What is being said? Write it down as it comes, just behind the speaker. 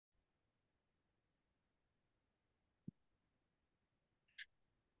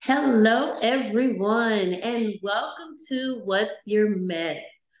Hello, everyone, and welcome to What's Your Mess?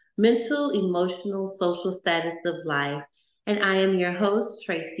 Mental, Emotional, Social Status of Life. And I am your host,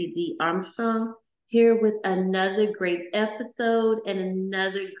 Tracy D. Armstrong, here with another great episode and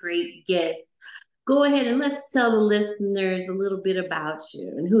another great guest. Go ahead and let's tell the listeners a little bit about you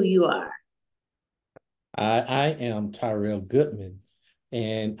and who you are. I am Tyrell Goodman,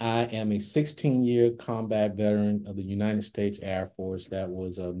 and I am a 16-year combat veteran of the United States Air Force that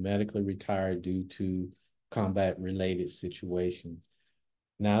was medically retired due to combat-related situations.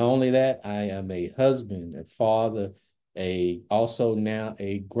 Not only that, I am a husband, a father, a also now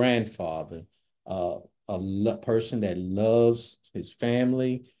a grandfather, uh, person that loves his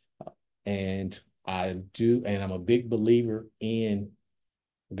family, and and I'm a big believer in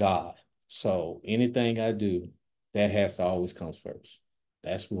God. So anything I do, that has to always comes first.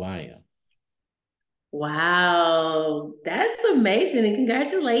 That's who I Wow, that's amazing and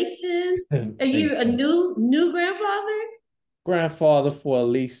congratulations. am. Are Thank you a you. new grandfather? Grandfather for at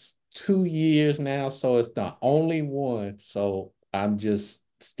least 2 years now, so it's not only one. So I'm just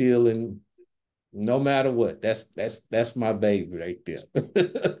still in no matter what. That's my baby right there.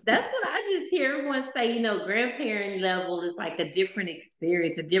 That's what I just hear everyone say. Grandparent level is like a different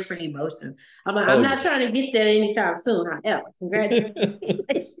experience, a different emotion. I'm Oh not trying to get that anytime soon. However, congratulations. yeah.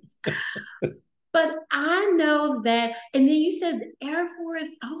 But I know that, and then you said the Air Force.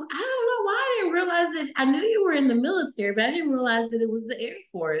 Oh, I don't know why I didn't realize that. I knew you were in the military, but I didn't realize that it was the Air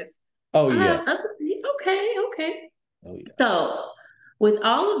Force. Oh yeah. Okay, okay. Oh yeah. So, with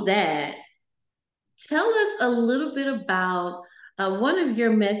all of that, tell us a little bit about one of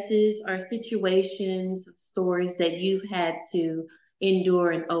your messes or situations, stories that you've had to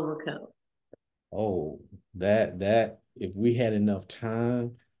endure and overcome. Oh, that if we had enough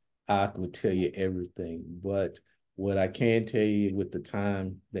time, I would tell you everything. But what I can tell you with the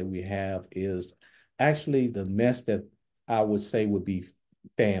time that we have is actually the mess that I would say would be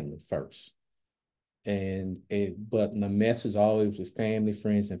family first. But the mess is always with family,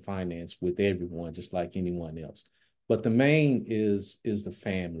 friends, and finance with everyone, just like anyone else. But the main is the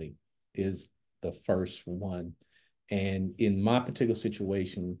family is the first one. And in my particular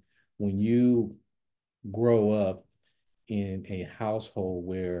situation, when you grow up in a household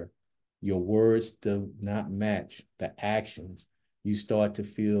where your words do not match the actions, you start to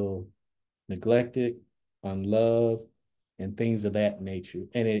feel neglected, unloved, and things of that nature.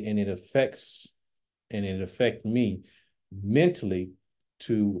 And it affect me mentally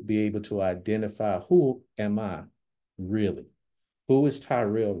to be able to identify who am I really? Who is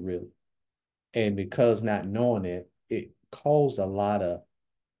Tyrell really? And because not knowing it, it caused a lot of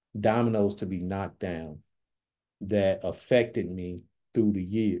dominoes to be knocked down that affected me through the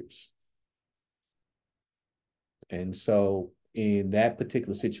years. And so in that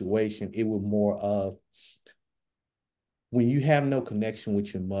particular situation, it was more of when you have no connection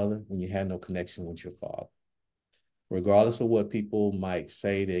with your mother, when you have no connection with your father, regardless of what people might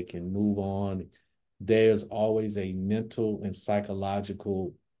say, they can move on. There's always a mental and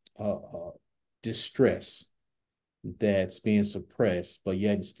psychological distress that's being suppressed, but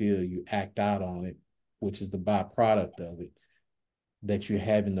yet and still you act out on it, which is the byproduct of it, that you're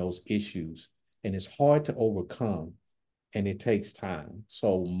having those issues. And it's hard to overcome and it takes time.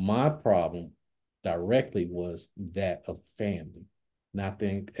 So my problem directly was that of family, not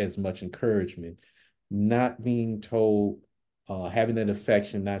think as much encouragement, not being told, having that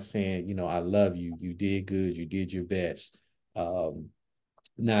affection, not saying, I love you, you did good, you did your best, um,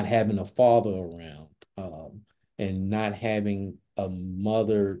 not having a father around, and not having a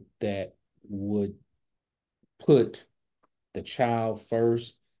mother that would put the child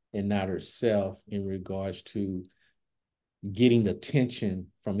first and not herself in regards to getting attention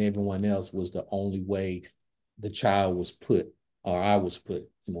from everyone else was the only way the child was put, or I was put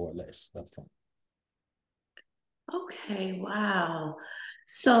more or less up front. Okay, wow.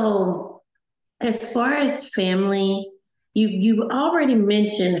 So, as far as family, you already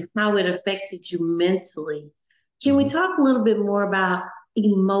mentioned how it affected you mentally. Can we Mm-hmm. talk a little bit more about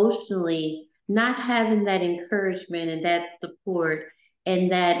emotionally not having that encouragement and that support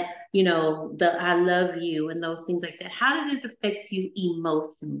and that, the I love you and those things like that? How did it affect you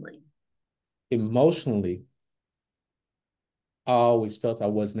emotionally? Emotionally, I always felt I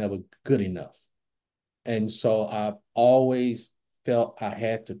was never good enough. And so I've always felt I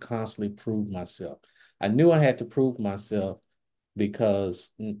had to constantly prove myself. I knew I had to prove myself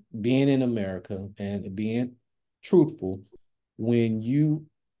because being in America and being truthful, when you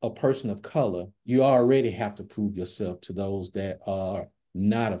a person of color, you already have to prove yourself to those that are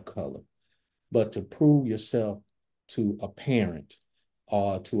not of color. But to prove yourself to a parent,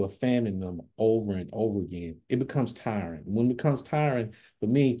 or to a family member over and over again, it becomes tiring. When it becomes tiring, for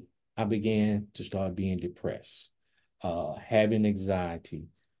me, I began to start being depressed, having anxiety.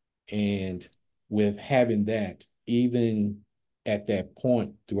 And with having that, even at that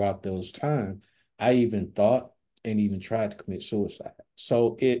point throughout those times, I even thought and even tried to commit suicide.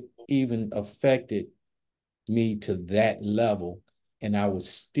 So it even affected me to that level, and I was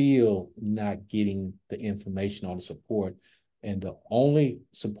still not getting the information or the support. And the only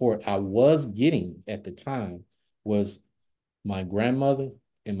support I was getting at the time was my grandmother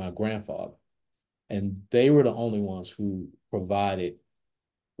and my grandfather. And they were the only ones who provided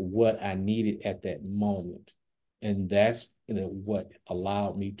what I needed at that moment. And that's what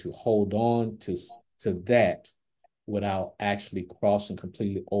allowed me to hold on to that without actually crossing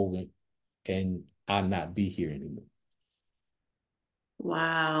completely over and I not be here anymore.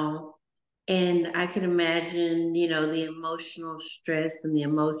 Wow. And I can imagine, the emotional stress and the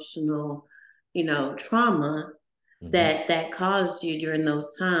emotional, trauma Mhm. that caused you during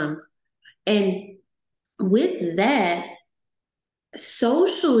those times. And with that,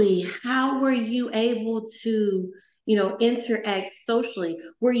 socially, how were you able to, interact socially?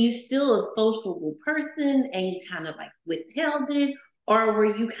 Were you still a sociable person and you kind of like withheld it? Or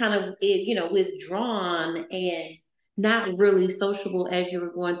were you kind of, withdrawn and not really sociable as you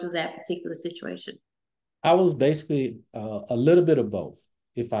were going through that particular situation? I was basically a little bit of both.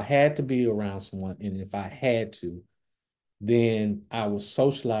 If I had to be around someone and if I had to, then I was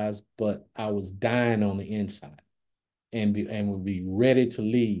socialized, but I was dying on the inside and would be ready to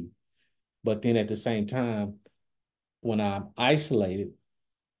leave. But then at the same time, when I'm isolated,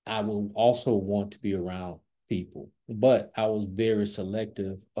 I will also want to be around people. But I was very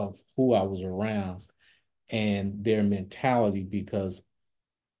selective of who I was around and their mentality because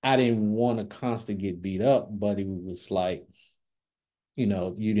I didn't want to constantly get beat up, but it was like,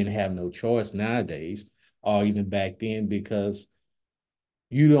 you didn't have no choice nowadays, or even back then, because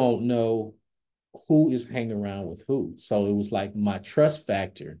you don't know who is hanging around with who. So it was like my trust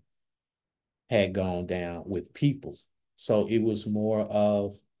factor had gone down with people. So it was more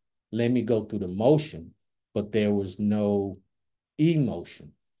of let me go through the motion, but there was no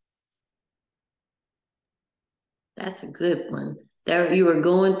emotion. That's a good one. There, you were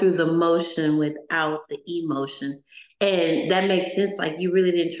going through the motion without the emotion, and that makes sense. Like you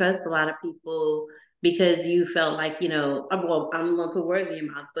really didn't trust a lot of people because you felt like, well, I'm going to put words in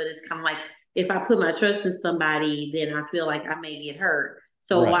your mouth, but it's kind of like if I put my trust in somebody, then I feel like I may get hurt.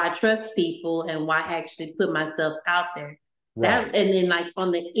 So Right, why trust people and why actually put myself out there? right, That and then like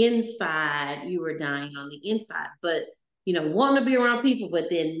on the inside, you were dying on the inside, but wanting to be around people, but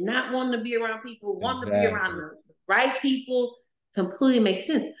then not wanting to be around people, wanting to be around exactly. the right people completely makes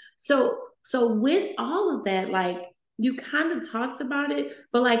sense. So with all of that, like you kind of talked about it,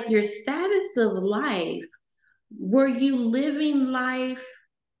 but like your status of life, were you living life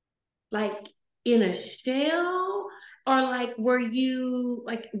like in a shell? Or like were you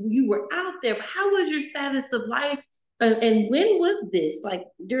like you were out there, but how was your status of life? And when was this? Like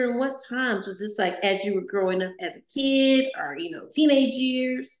during what times was this? Like as you were growing up as a kid, or teenage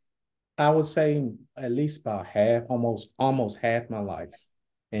years? I would say at least about half, almost half my life.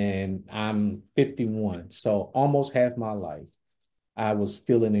 And I'm 51. So almost half my life, I was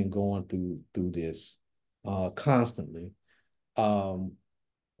feeling and going through this constantly. Um,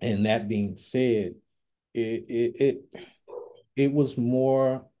 and that being said, it it it it was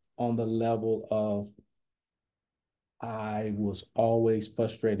more on the level of I was always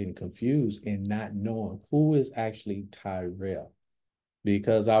frustrated and confused and not knowing who is actually Tyrell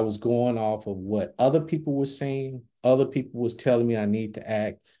because I was going off of what other people were saying. Other people was telling me I need to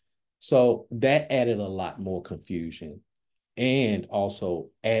act. So that added a lot more confusion and also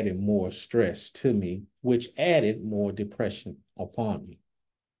added more stress to me, which added more depression upon me.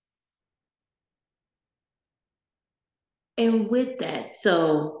 And with that,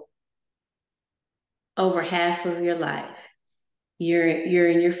 so over half of your life, you're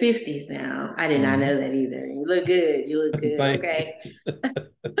in your 50s now. I did not Mhm. know that either. You look good. You look good. Thank Okay.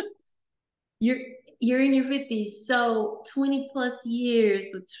 you. You're you're in your 50s. So 20 plus years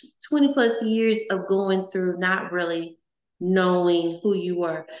of going through not really knowing who you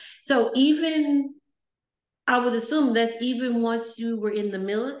were. So even I would assume that's even once you were in the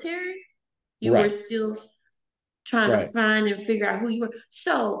military, you were Right, still trying to right. find and figure out who you were.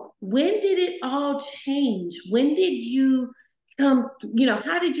 So when did it all change? When did you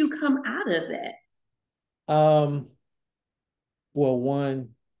how did you come out of that? Um, well, one,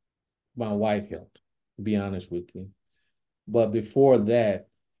 my wife helped, to be honest with you. But before that,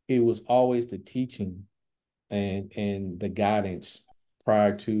 it was always the teaching and the guidance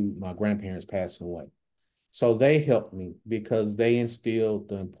prior to my grandparents passing away. So they helped me because they instilled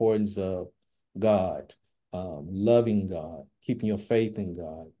the importance of God, loving God, keeping your faith in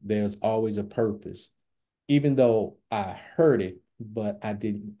God. There's always a purpose, even though I heard it, but I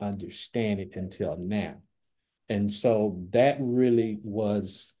didn't understand it until now. And so that really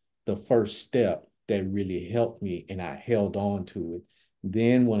was the first step that really helped me, and I held on to it.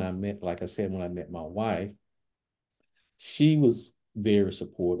 Then when I met, like I said, when I met my wife, she was very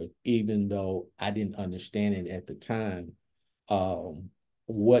supportive, even though I didn't understand it at the time. Um,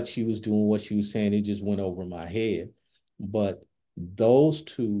 what she was doing, what she was saying, it just went over my head. But those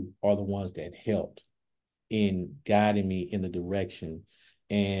two are the ones that helped in guiding me in the direction.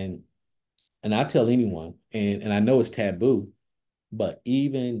 And and I tell anyone, and I know it's taboo, but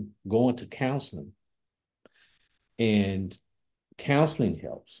even going to counseling and counseling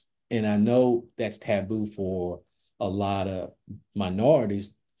helps. And I know that's taboo for a lot of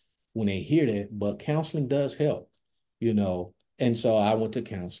minorities when they hear that, but counseling does help, you know. And so I went to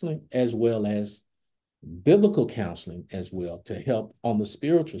counseling as well as biblical counseling as well to help on the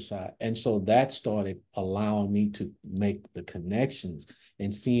spiritual side. And so that started allowing me to make the connections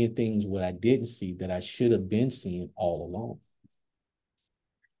and seeing things what I didn't see that I should have been seeing all along.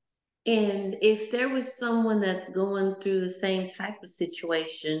 And if there was someone that's going through the same type of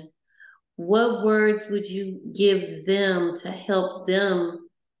situation, what words would you give them to help them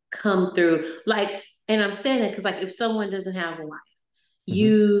come through? Like, and I'm saying it because, like, if someone doesn't have a wife, Mhm.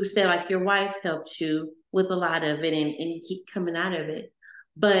 you say, like, your wife helped you with a lot of it and you keep coming out of it.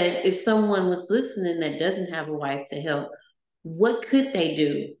 But if someone was listening that doesn't have a wife to help, what could they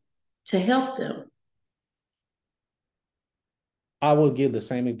do to help them? I will give the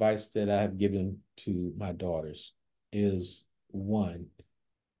same advice that I have given to my daughters is one,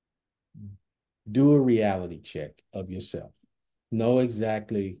 do a reality check of yourself. Know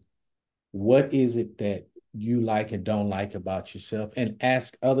exactly what is it that you like and don't like about yourself, and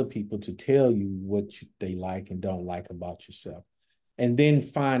ask other people to tell you what they like and don't like about yourself. And then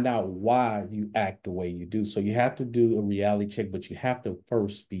find out why you act the way you do. So you have to do a reality check, but you have to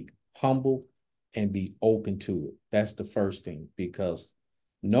first be humble and be open to it. That's the first thing, because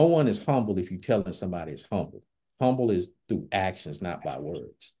no one is humble if you're telling somebody is humble. Humble is through actions, not by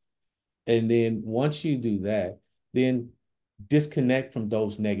words. And then once you do that, then disconnect from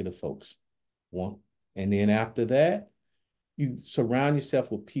those negative folks. One. And then after that, you surround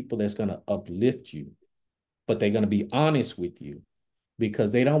yourself with people that's going to uplift you, but they're going to be honest with you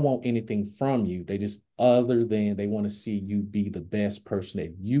because they don't want anything from you. They just, other than they want to see you be the best person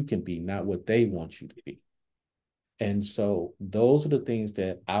that you can be, not what they want you to be. And so those are the things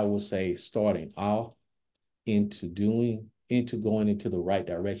that I would say starting off into doing, into going into the right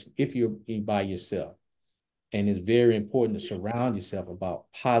direction if you're by yourself. And it's very important to surround yourself about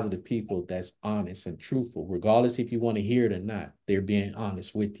positive people that's honest and truthful, regardless if you want to hear it or not. They're being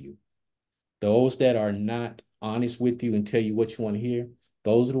honest with you. Those that are not honest with you and tell you what you want to hear,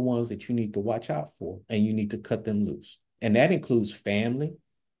 those are the ones that you need to watch out for, and you need to cut them loose. And that includes family,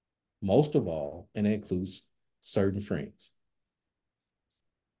 most of all, and it includes certain friends.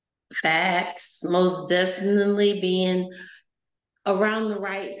 Facts, most definitely being around the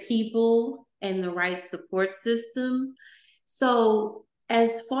right people and the right support system. So,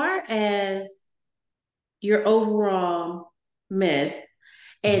 as far as your overall mess,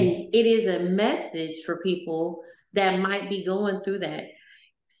 and Mhm. it is a message for people that might be going through that.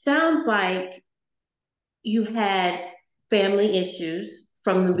 Sounds like you had family issues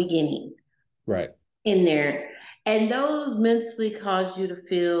from the beginning Right. in there. And those mentally cause you to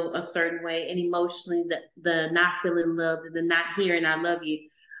feel a certain way, and emotionally the not feeling loved and the not hearing I love you.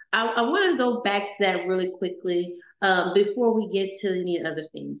 I want to go back to that really quickly before we get to any other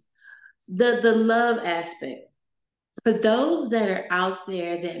things. The love aspect. For those that are out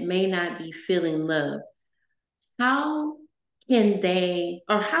there that may not be feeling love, how can they,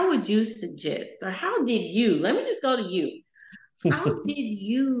 or how would you suggest, or how did you, let me just go to you. How did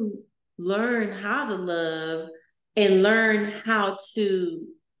you learn how to love and learn how to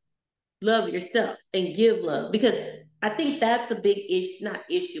love yourself and give love? Because I think that's a big issue, not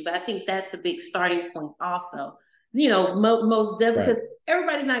issue, but I think that's a big starting point also. You know, most definitely, Right. because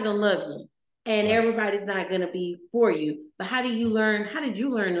everybody's not going to love you and Right. everybody's not going to be for you. But how do you learn? How did you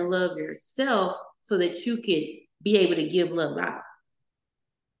learn to love yourself so that you could be able to give love out?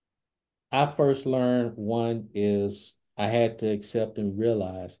 I first learned one is I had to accept and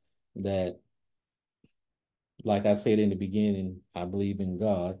realize that, like I said in the beginning, I believe in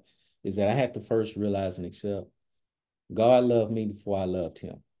God, is that I had to first realize and accept God loved me before I loved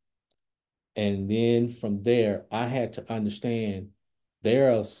him. And then from there, I had to understand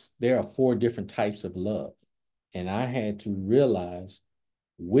there are four different types of love, and I had to realize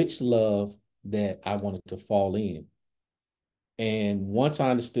which love that I wanted to fall in. And once I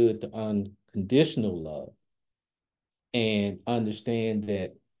understood the unconditional love and understand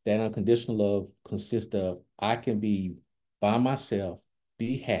that that unconditional love consists of I can be by myself,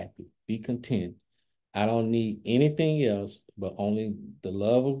 be happy, be content. I don't need anything else but only the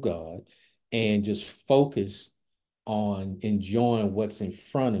love of God and just focus on enjoying what's in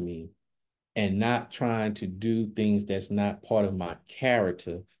front of me and not trying to do things that's not part of my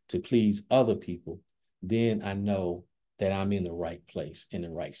character to please other people, then I know that I'm in the right place, in the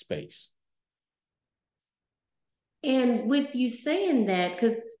right space. And with you saying that,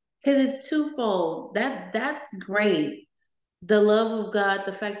 because it's twofold. That's great. The love of God,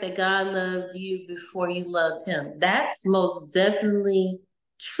 the fact that God loved you before you loved him. That's most definitely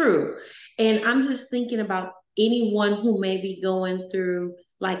true. And I'm just thinking about anyone who may be going through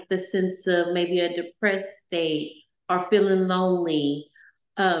like the sense of maybe a depressed state or feeling lonely,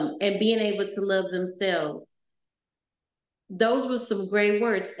 and being able to love themselves. Those were some great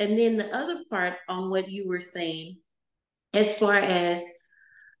words. And then the other part on what you were saying, as far as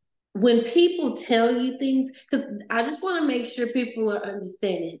when people tell you things, because I just want to make sure people are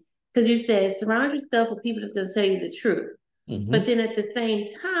understanding. Because you said surround yourself with people that's going to tell you the truth. But Mm-hmm. then at the same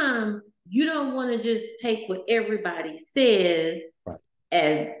time, you don't want to just take what everybody says Right.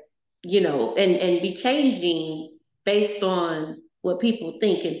 as, and be changing based on what people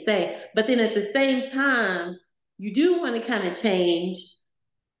think and say. But then at the same time, you do want to kind of change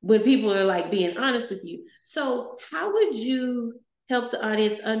when people are like being honest with you. So, how would you help the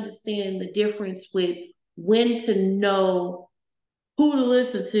audience understand the difference with when to know who to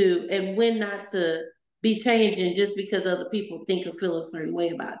listen to and when not to be changing just because other people think or feel a certain way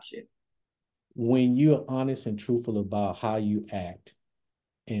about you? When you're honest and truthful about how you act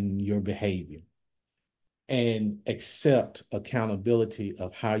and your behavior and accept accountability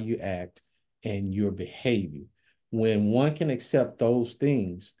of how you act and your behavior. When one can accept those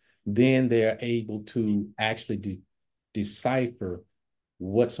things, then they're able to actually decipher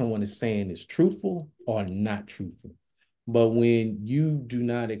what someone is saying is truthful or not truthful. But when you do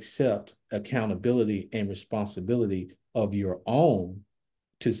not accept accountability and responsibility of your own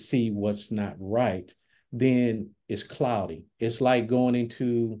to see what's not right, then it's cloudy. It's like going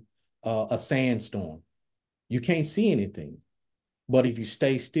into a sandstorm. You can't see anything. But if you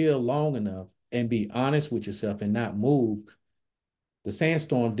stay still long enough and be honest with yourself and not move, the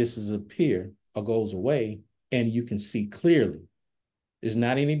sandstorm disappears or goes away and you can see clearly. It's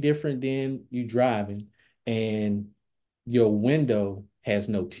not any different than you driving and your window has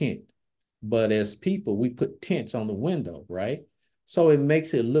no tint. But as people, we put tints on the window, right? So it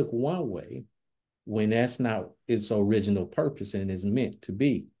makes it look one way when that's not its original purpose and is meant to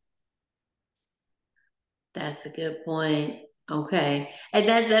be. That's a good point. Okay. And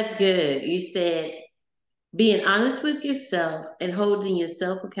that's good. You said being honest with yourself and holding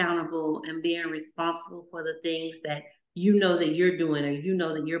yourself accountable and being responsible for the things that you know that you're doing or you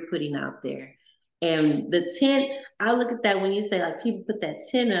know that you're putting out there. And the tent, I look at that when you say like people put that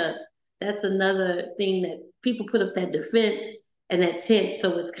tent up, that's another thing that people put up that defense and that tent.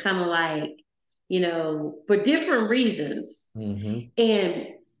 So it's kind of like, for different reasons. Mm-hmm. And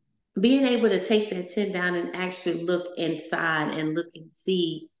being able to take that tent down and actually look inside and look and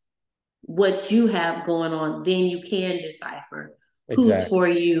see what you have going on, then you can decipher who's Exactly. for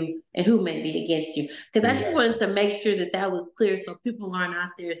you and who may be against you. Because I just wanted Exactly. to make sure that that was clear so people aren't out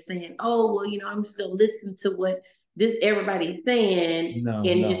there saying, oh, well, I'm just going to listen to what this everybody's saying No,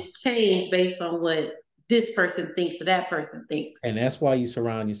 and no. just change based on what this person thinks or that person thinks. And that's why you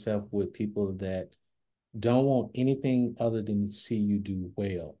surround yourself with people that don't want anything other than to see you do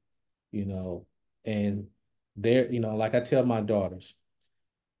well, you know. And they're, like I tell my daughters,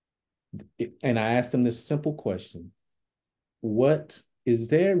 and I ask them this simple question: what is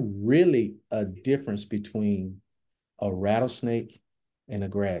there really a difference between a rattlesnake and a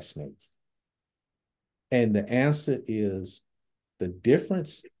grass snake? And the answer is the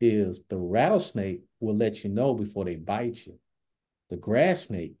difference is the rattlesnake will let you know before they bite you. The grass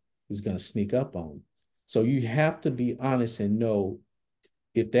snake is going to sneak up on you. So you have to be honest and know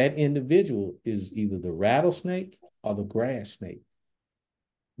if that individual is either the rattlesnake or the grass snake.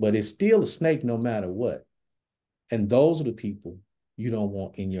 But it's still a snake no matter what. And those are the people you don't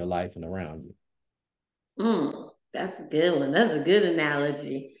want in your life and around you. That's a good one. That's a good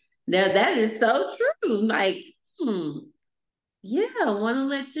analogy. Now that is so true. Like, hmm, yeah, I want to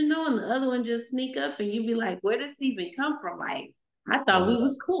let you know, and the other one just sneak up, and you be like, "Where does this even come from?" Like, I thought we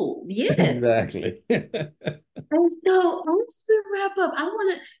was Exactly. cool. Yes, Exactly. And so as we wrap up, I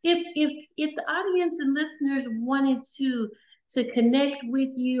want to, if the audience and listeners wanted to connect with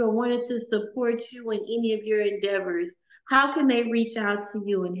you or wanted to support you in any of your endeavors, how can they reach out to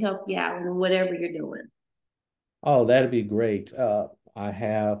you and help you out in whatever you're doing? Oh, that'd be great. I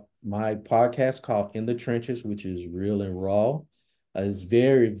have my podcast called In the Trenches, which is real and raw. It's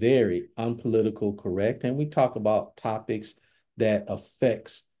very, very unpolitical correct. And we talk about topics that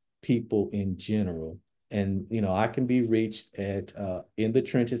affects people in general. And, I can be reached at In the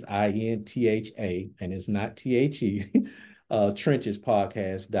Trenches, INTHA, and it's not THE,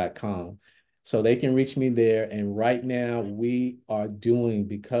 trenchespodcast.com. So they can reach me there. And right now we are doing,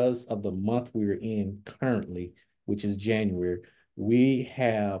 because of the month we're in currently, which is January, we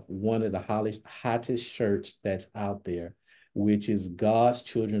have one of the hottest shirts that's out there, which is God's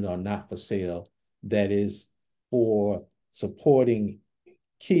Children Are Not for Sale. That is for supporting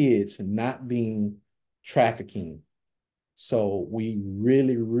kids not being trafficking. So we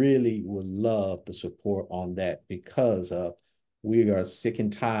really, really would love the support on that because we are sick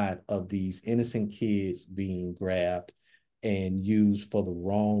and tired of these innocent kids being grabbed and used for the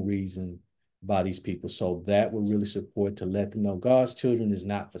wrong reason by these people. So that would really support to let them know God's children is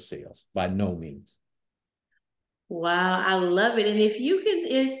not for sale by no means. Wow, I love it. And if you can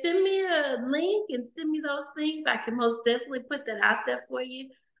send me a link and send me those things, I can most definitely put that out there for you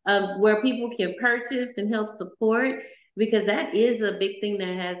of where people can purchase and help support because that is a big thing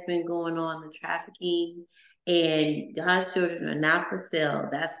that has been going on, the trafficking and God's children are not for sale.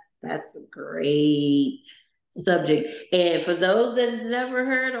 That's a great subject. And for those that has never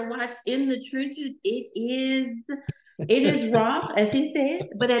heard or watched In the Trenches, it is raw, as he said,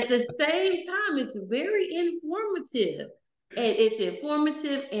 but at the same time, it's very informative. And it's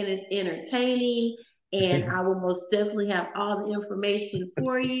informative and it's entertaining. And I will most definitely have all the information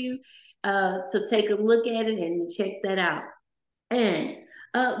for you to take a look at it and check that out. And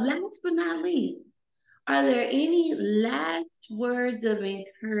last but not least, are there any last words of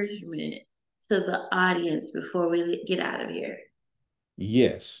encouragement to the audience before we get out of here?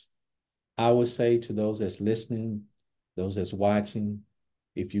 Yes, I would say to those that's listening, those that's watching,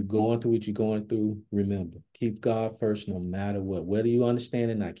 if you're going through what you're going through, remember, keep God first no matter what. Whether you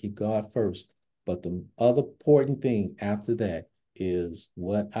understand it or not, keep God first. But the other important thing after that is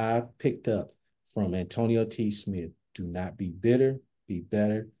what I picked up from Antonio T. Smith. Do not be bitter, be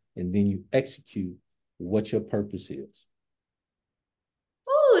better, and then you execute what your purpose is.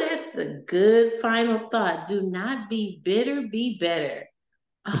 Oh, that's a good final thought. Do not be bitter, be better.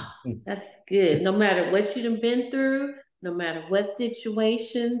 Oh, that's good. No matter what you've been through, no matter what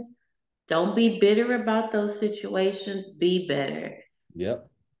situations, don't be bitter about those situations. Be better. Yep.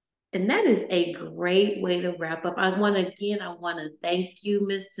 And that is a great way to wrap up. I want to thank you,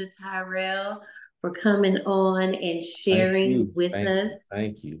 Mr. Tyrell, for coming on and Thank sharing you. with Thank you. us.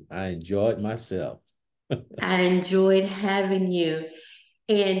 Thank you. I enjoyed myself. I enjoyed having you.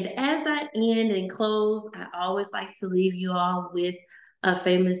 And as I end and close, I always like to leave you all with a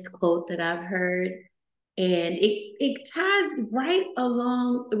famous quote that I've heard. And it ties right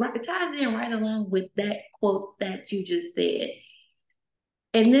along, right, it ties in right along with that quote that you just said.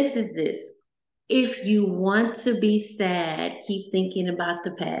 And this is this. If you want to be sad, keep thinking about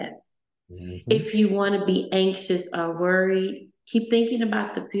the past. Mhm. If you want to be anxious or worried, keep thinking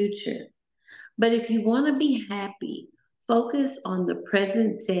about the future. But if you want to be happy, focus on the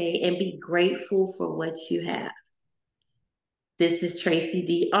present day and be grateful for what you have. This is Tracy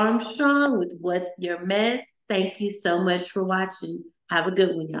D. Armstrong with What's Your Mess? Thank you so much for watching. Have a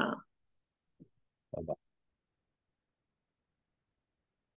good one, y'all. Bye-bye.